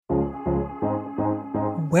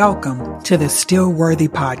Welcome to the Still Worthy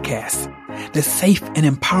Podcast, the safe and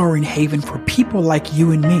empowering haven for people like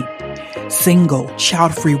you and me. Single,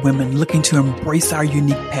 child-free women looking to embrace our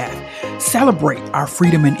unique path, celebrate our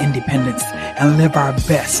freedom and independence, and live our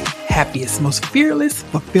best, happiest, most fearless,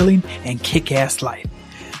 fulfilling, and kick-ass life.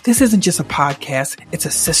 This isn't just a podcast, it's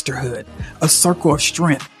a sisterhood, a circle of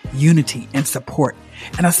strength, unity, and support,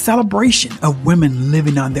 and a celebration of women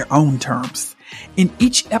living on their own terms. In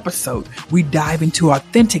each episode, we dive into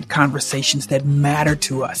authentic conversations that matter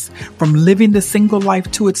to us, from living the single life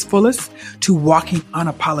to its fullest to walking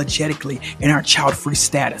unapologetically in our child-free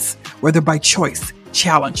status, whether by choice,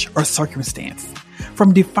 challenge, or circumstance.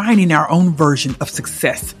 From defining our own version of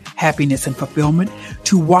success, happiness, and fulfillment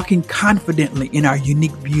to walking confidently in our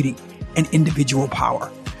unique beauty and individual power.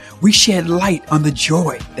 We shed light on the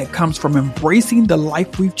joy that comes from embracing the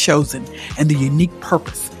life we've chosen and the unique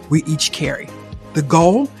purpose we each carry. The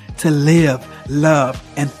goal? To live, love,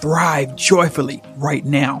 and thrive joyfully right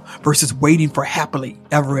now versus waiting for happily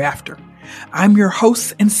ever after. I'm your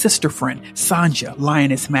host and sister friend, Sanja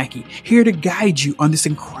Lioness Mackey, here to guide you on this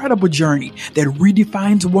incredible journey that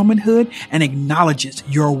redefines womanhood and acknowledges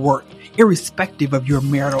your worth, irrespective of your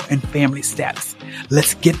marital and family status.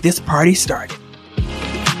 Let's get this party started.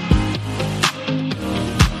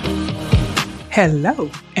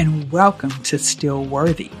 Hello, and welcome to Still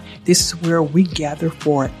Worthy. This is where we gather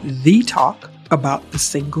for the talk about the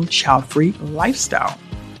single, child-free lifestyle.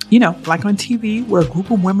 You know, like on TV, where a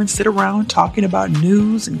group of women sit around talking about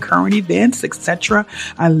news and current events, etc.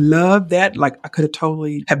 I love that. Like, I could have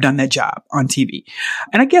totally have done that job on TV.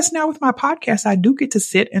 And I guess now with my podcast, I do get to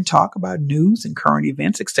sit and talk about news and current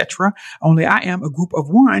events, etc. Only I am a group of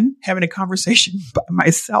one having a conversation by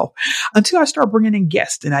myself until I start bringing in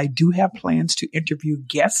guests. And I do have plans to interview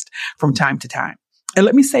guests from time to time. And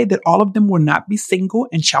let me say that all of them will not be single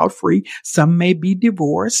and child-free. Some may be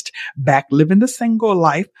divorced, back living the single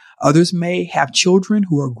life. Others may have children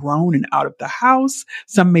who are grown and out of the house.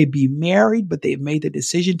 Some may be married, but they've made the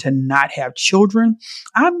decision to not have children.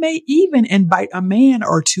 I may even invite a man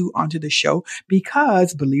or two onto the show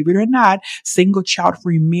because, believe it or not, single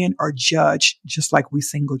child-free men are judged just like we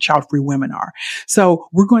single child-free women are. So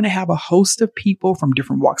we're going to have a host of people from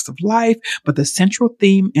different walks of life, but the central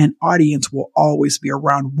theme and audience will always be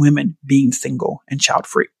around women being single and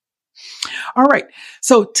child-free. All right.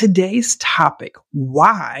 So today's topic,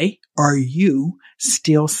 why are you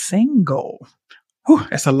still single? Whew,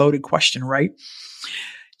 that's a loaded question, right?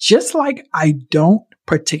 Just like I don't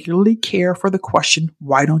particularly care for the question,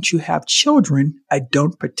 why don't you have children? I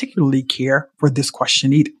don't particularly care for this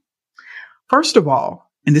question either. First of all,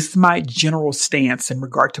 and this is my general stance in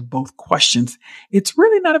regard to both questions, it's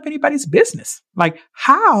really none of anybody's business. Like,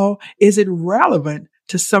 how is it relevant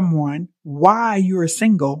to someone why you're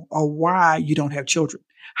single or why you don't have children?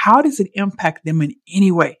 How does it impact them in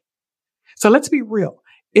any way? So let's be real.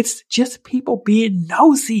 It's just people being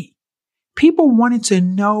nosy. People wanting to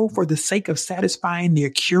know for the sake of satisfying their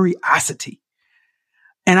curiosity.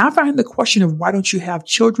 And I find the question of why don't you have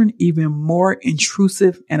children even more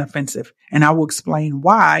intrusive and offensive. And I will explain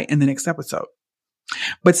why in the next episode.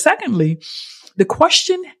 But secondly, the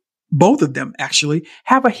question, both of them actually,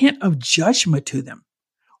 have a hint of judgment to them.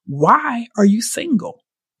 Why are you single?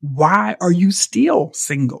 Why are you still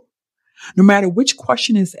single? No matter which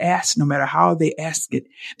question is asked, no matter how they ask it,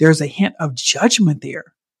 there's a hint of judgment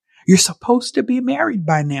there. You're supposed to be married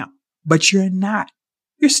by now, but you're not.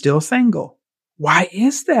 You're still single. Why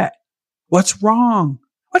is that? What's wrong?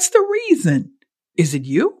 What's the reason? Is it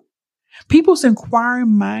you? People's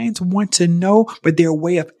inquiring minds want to know, but their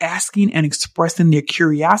way of asking and expressing their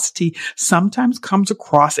curiosity sometimes comes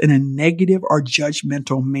across in a negative or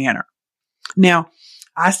judgmental manner. Now,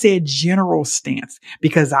 I said general stance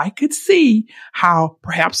because I could see how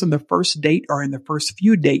perhaps on the first date or in the first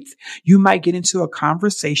few dates, you might get into a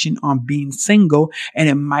conversation on being single, and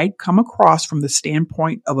it might come across from the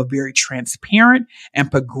standpoint of a very transparent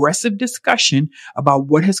and progressive discussion about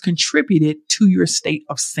what has contributed to your state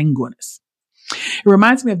of singleness. It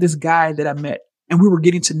reminds me of this guy that I met, and we were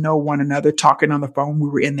getting to know one another, talking on the phone. We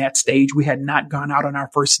were in that stage. We had not gone out on our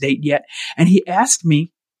first date yet. And he asked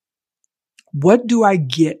me, what do I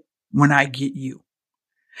get when I get you?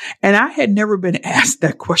 And I had never been asked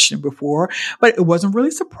that question before, but it wasn't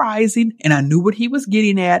really surprising. And I knew what he was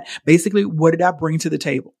getting at. Basically, what did I bring to the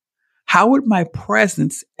table? How would my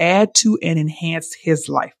presence add to and enhance his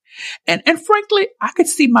life? And frankly, I could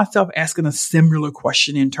see myself asking a similar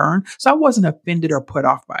question in turn. So I wasn't offended or put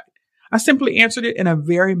off by it. I simply answered it in a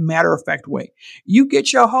very matter of fact way. You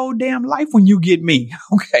get your whole damn life when you get me.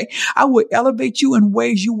 Okay. I will elevate you in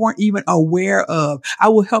ways you weren't even aware of. I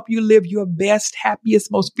will help you live your best,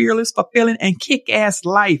 happiest, most fearless, fulfilling, and kick-ass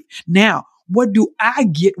life. Now, what do I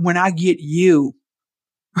get when I get you?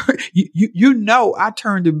 You know, I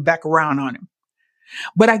turned it back around on him.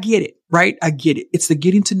 But I get it, right? I get it. It's the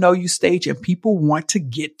getting to know you stage, and people want to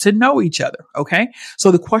get to know each other. Okay.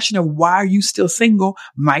 So the question of why are you still single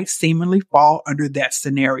might seemingly fall under that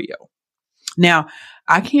scenario. Now,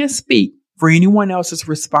 I can't speak for anyone else's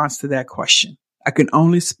response to that question. I can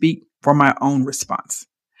only speak for my own response.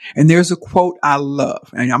 And there's a quote I love,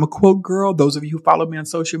 and I'm a quote girl. Those of you who follow me on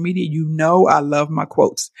social media, you know I love my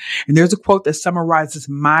quotes. And there's a quote that summarizes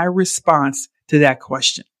my response to that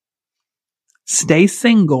question. Stay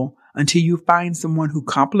single until you find someone who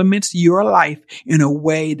complements your life in a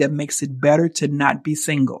way that makes it better to not be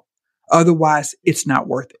single. Otherwise, it's not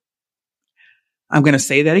worth it. I'm going to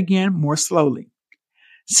say that again more slowly.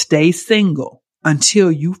 Stay single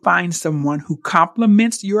until you find someone who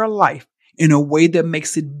complements your life in a way that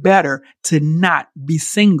makes it better to not be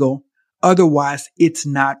single. Otherwise, it's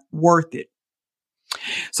not worth it.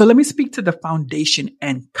 So let me speak to the foundation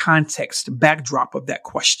and context backdrop of that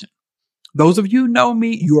question. Those of you who know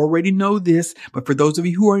me, you already know this, but for those of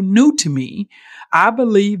you who are new to me, I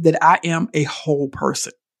believe that I am a whole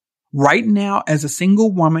person. Right now, as a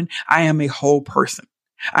single woman, I am a whole person.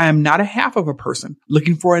 I am not a half of a person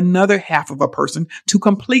looking for another half of a person to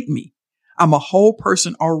complete me. I'm a whole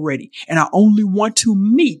person already, and I only want to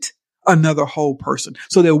meet another whole person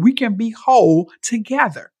so that we can be whole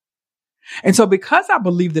together. And so because I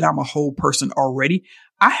believe that I'm a whole person already,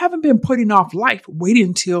 I haven't been putting off life waiting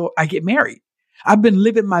until I get married. I've been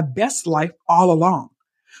living my best life all along.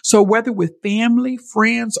 So whether with family,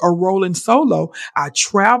 friends, or rolling solo, I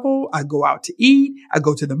travel, I go out to eat, I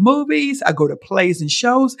go to the movies, I go to plays and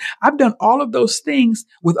shows. I've done all of those things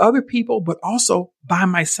with other people, but also by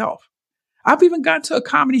myself. I've even gone to a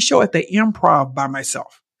comedy show at the Improv by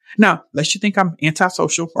myself. Now, lest you think I'm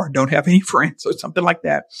antisocial or don't have any friends or something like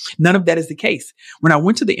that, none of that is the case. When I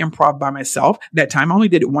went to the Improv by myself, that time I only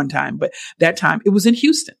did it one time, but that time it was in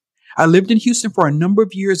Houston. I lived in Houston for a number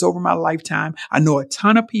of years over my lifetime. I know a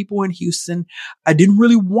ton of people in Houston. I didn't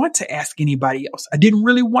really want to ask anybody else. I didn't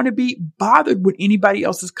really want to be bothered with anybody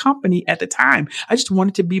else's company at the time. I just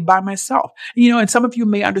wanted to be by myself. And some of you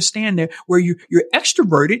may understand that where you're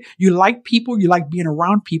extroverted, you like people, you like being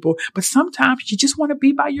around people, but sometimes you just want to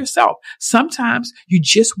be by yourself. Sometimes you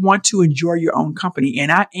just want to enjoy your own company. And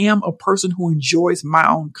I am a person who enjoys my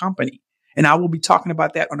own company. And I will be talking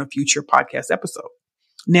about that on a future podcast episode.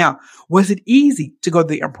 Now, was it easy to go to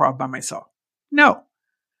the Improv by myself? No.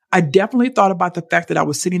 I definitely thought about the fact that I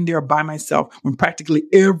was sitting there by myself when practically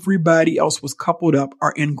everybody else was coupled up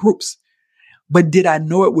or in groups. But did I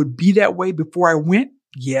know it would be that way before I went?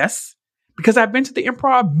 Yes, because I've been to the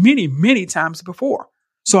Improv many, many times before.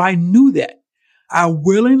 So I knew that. I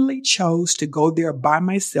willingly chose to go there by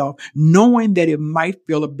myself, knowing that it might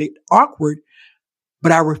feel a bit awkward,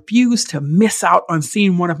 but I refused to miss out on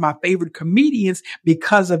seeing one of my favorite comedians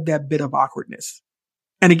because of that bit of awkwardness.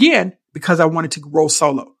 And again, because I wanted to roll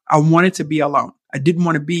solo. I wanted to be alone. I didn't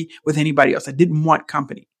want to be with anybody else. I didn't want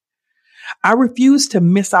company. I refused to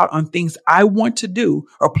miss out on things I want to do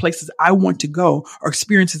or places I want to go or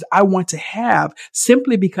experiences I want to have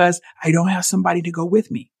simply because I don't have somebody to go with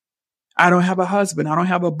me. I don't have a husband. I don't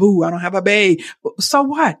have a boo. I don't have a babe. So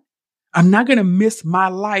what? I'm not going to miss my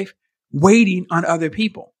life waiting on other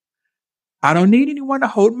people. I don't need anyone to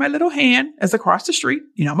hold my little hand as across the street.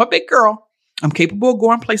 I'm a big girl. I'm capable of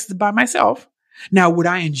going places by myself. Now, would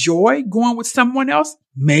I enjoy going with someone else?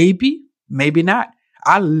 Maybe, maybe not.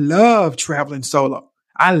 I love traveling solo.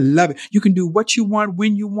 I love it. You can do what you want,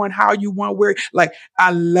 when you want, how you want, where.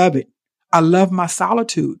 I love it. I love my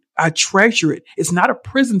solitude. I treasure it. It's not a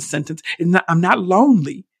prison sentence. I'm not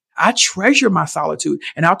lonely. I treasure my solitude.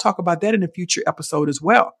 And I'll talk about that in a future episode as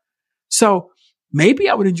well. So maybe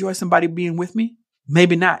I would enjoy somebody being with me.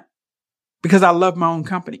 Maybe not, because I love my own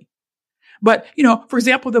company. But, for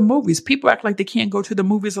example, the movies, people act like they can't go to the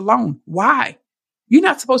movies alone. Why? You're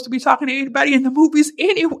not supposed to be talking to anybody in the movies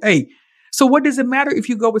anyway. So what does it matter if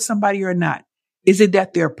you go with somebody or not? Is it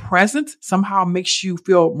that their presence somehow makes you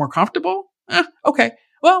feel more comfortable? Okay.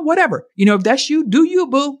 Well, whatever. If that's you, do you,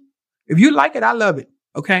 boo. If you like it, I love it.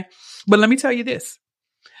 Okay. But let me tell you this,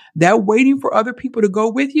 that waiting for other people to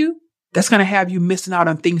go with you, that's going to have you missing out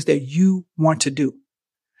on things that you want to do.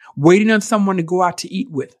 Waiting on someone to go out to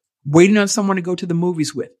eat with, waiting on someone to go to the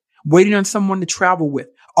movies with, waiting on someone to travel with,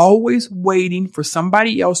 always waiting for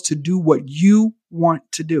somebody else to do what you want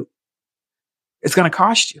to do. It's going to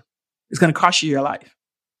cost you. It's going to cost you your life.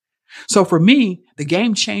 So for me, the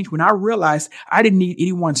game changed when I realized I didn't need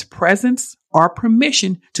anyone's presence or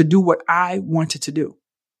permission to do what I wanted to do.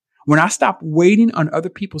 When I stopped waiting on other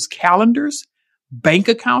people's calendars, bank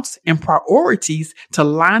accounts, and priorities to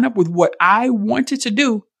line up with what I wanted to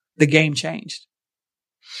do, the game changed.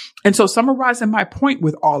 And so summarizing my point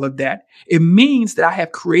with all of that, it means that I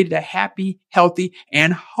have created a happy, healthy,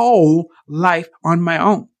 and whole life on my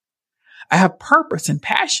own. I have purpose and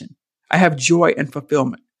passion. I have joy and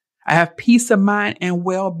fulfillment. I have peace of mind and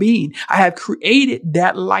well-being. I have created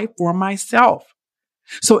that life for myself.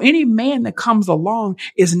 So any man that comes along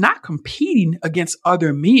is not competing against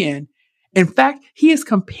other men. In fact, he is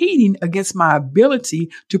competing against my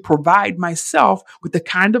ability to provide myself with the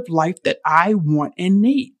kind of life that I want and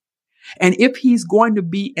need. And if he's going to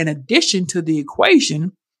be an addition to the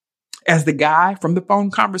equation, as the guy from the phone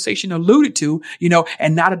conversation alluded to,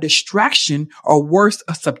 and not a distraction or worse,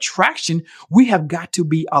 a subtraction, we have got to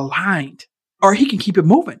be aligned or he can keep it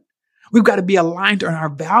moving. We've got to be aligned on our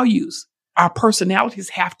values. Our personalities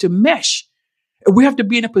have to mesh. We have to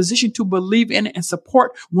be in a position to believe in and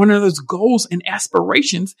support one another's goals and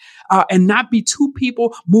aspirations, and not be two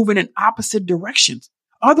people moving in opposite directions.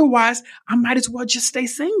 Otherwise, I might as well just stay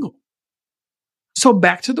single. So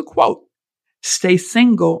back to the quote. Stay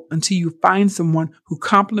single until you find someone who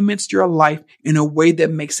complements your life in a way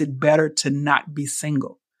that makes it better to not be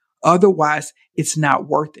single. Otherwise, it's not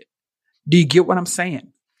worth it. Do you get what I'm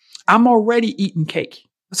saying? I'm already eating cake.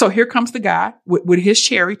 So here comes the guy with his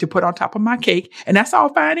cherry to put on top of my cake. And that's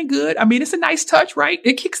all fine and good. I mean, it's a nice touch, right?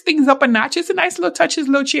 It kicks things up a notch. It's a nice little touch, his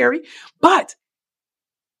little cherry. But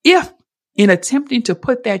if in attempting to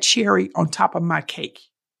put that cherry on top of my cake,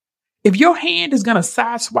 if your hand is going to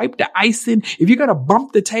sideswipe the icing, if you're going to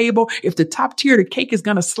bump the table, if the top tier of the cake is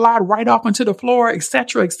going to slide right off onto the floor, et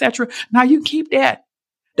cetera, now you keep that.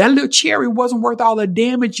 That little cherry wasn't worth all the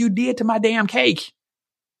damage you did to my damn cake.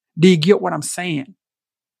 Do you get what I'm saying?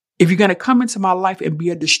 If you're going to come into my life and be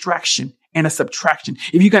a distraction and a subtraction,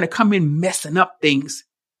 if you're going to come in messing up things,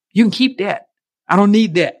 you can keep that. I don't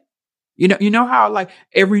need that. You know how like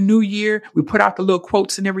every new year we put out the little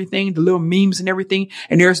quotes and everything, the little memes and everything.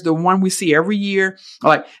 And there's the one we see every year,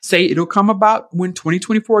 like say it'll come about when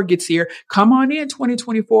 2024 gets here. Come on in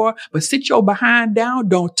 2024, but sit your behind down.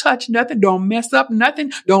 Don't touch nothing. Don't mess up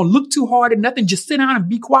nothing. Don't look too hard at nothing. Just sit down and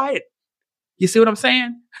be quiet. You see what I'm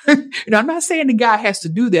saying? I'm not saying the guy has to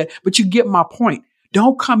do that, but you get my point.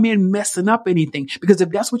 Don't come in messing up anything, because if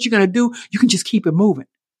that's what you're going to do, you can just keep it moving.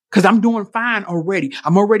 Because I'm doing fine already.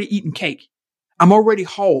 I'm already eating cake. I'm already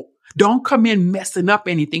whole. Don't come in messing up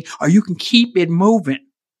anything, or you can keep it moving.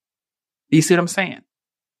 Do you see what I'm saying?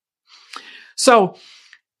 So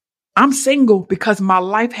I'm single because my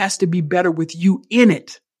life has to be better with you in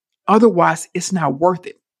it. Otherwise, it's not worth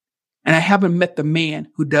it. And I haven't met the man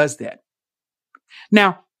who does that.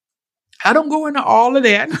 Now, I don't go into all of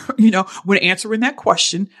that, when answering that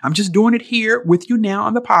question. I'm just doing it here with you now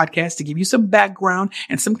on the podcast to give you some background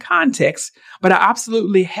and some context. But I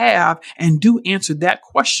absolutely have and do answer that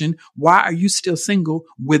question. Why are you still single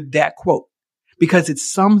with that quote? Because it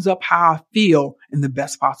sums up how I feel in the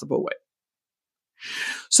best possible way.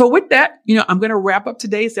 So with that, I'm going to wrap up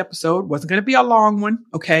today's episode. Wasn't going to be a long one.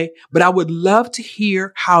 Okay. But I would love to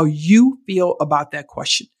hear how you feel about that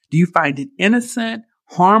question. Do you find it innocent,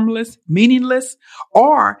 harmless, meaningless,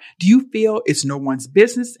 or do you feel it's no one's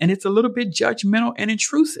business and it's a little bit judgmental and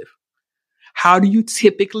intrusive? How do you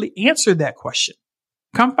typically answer that question?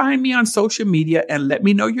 Come find me on social media and let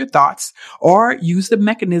me know your thoughts, or use the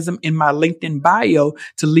mechanism in my LinkedIn bio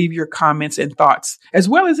to leave your comments and thoughts, as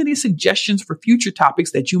well as any suggestions for future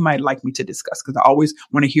topics that you might like me to discuss, because I always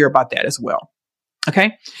want to hear about that as well.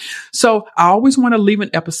 Okay. So I always want to leave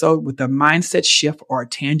an episode with a mindset shift or a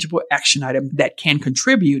tangible action item that can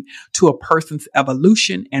contribute to a person's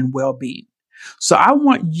evolution and well-being. So I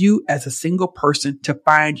want you as a single person to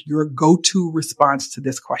find your go-to response to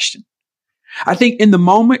this question. I think in the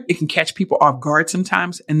moment, it can catch people off guard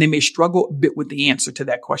sometimes, and they may struggle a bit with the answer to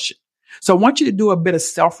that question. So I want you to do a bit of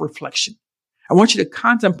self-reflection. I want you to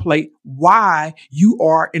contemplate why you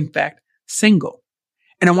are, in fact, single.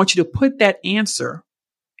 And I want you to put that answer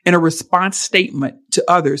in a response statement to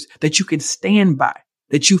others that you can stand by,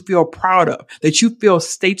 that you feel proud of, that you feel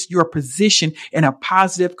states your position in a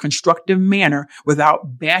positive, constructive manner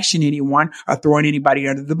without bashing anyone or throwing anybody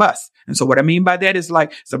under the bus. And so what I mean by that is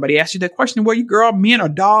like somebody asks you that question, well, you girl, men or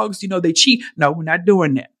dogs, they cheat. No, we're not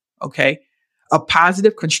doing that. Okay. A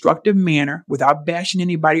positive, constructive manner without bashing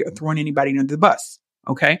anybody or throwing anybody under the bus.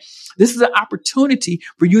 Okay. This is an opportunity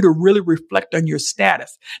for you to really reflect on your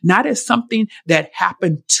status, not as something that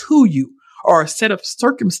happened to you or a set of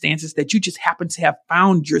circumstances that you just happen to have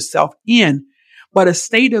found yourself in, but a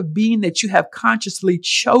state of being that you have consciously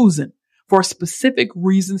chosen for specific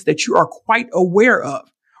reasons that you are quite aware of,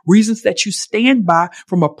 reasons that you stand by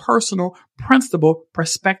from a personal principle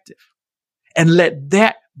perspective. And let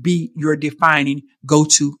that be your defining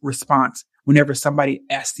go-to response whenever somebody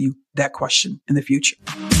asks you that question in the future.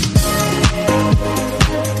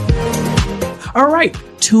 All right,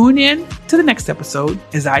 tune in to the next episode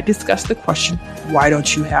as I discuss the question, why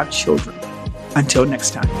don't you have children? Until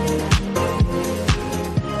next time.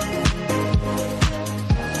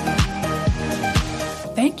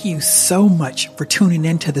 Thank you so much for tuning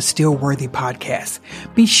in to the Still Worthy podcast.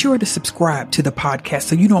 Be sure to subscribe to the podcast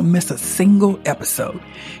so you don't miss a single episode.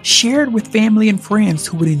 Share it with family and friends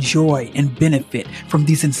who would enjoy and benefit from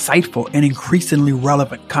these insightful and increasingly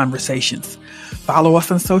relevant conversations. Follow us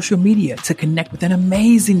on social media to connect with an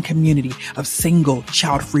amazing community of single,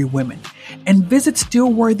 child-free women. And visit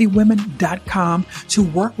stillworthywomen.com to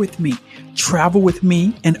work with me, travel with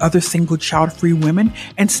me and other single, child-free women,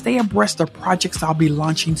 and stay abreast of projects I'll be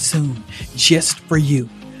launching soon, just for you.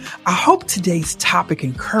 I hope today's topic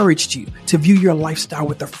encouraged you to view your lifestyle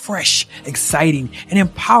with a fresh, exciting, and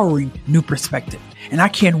empowering new perspective. And I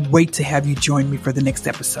can't wait to have you join me for the next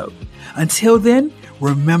episode. Until then,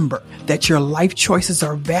 remember that your life choices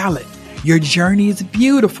are valid, your journey is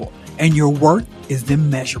beautiful, and your worth is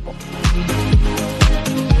immeasurable.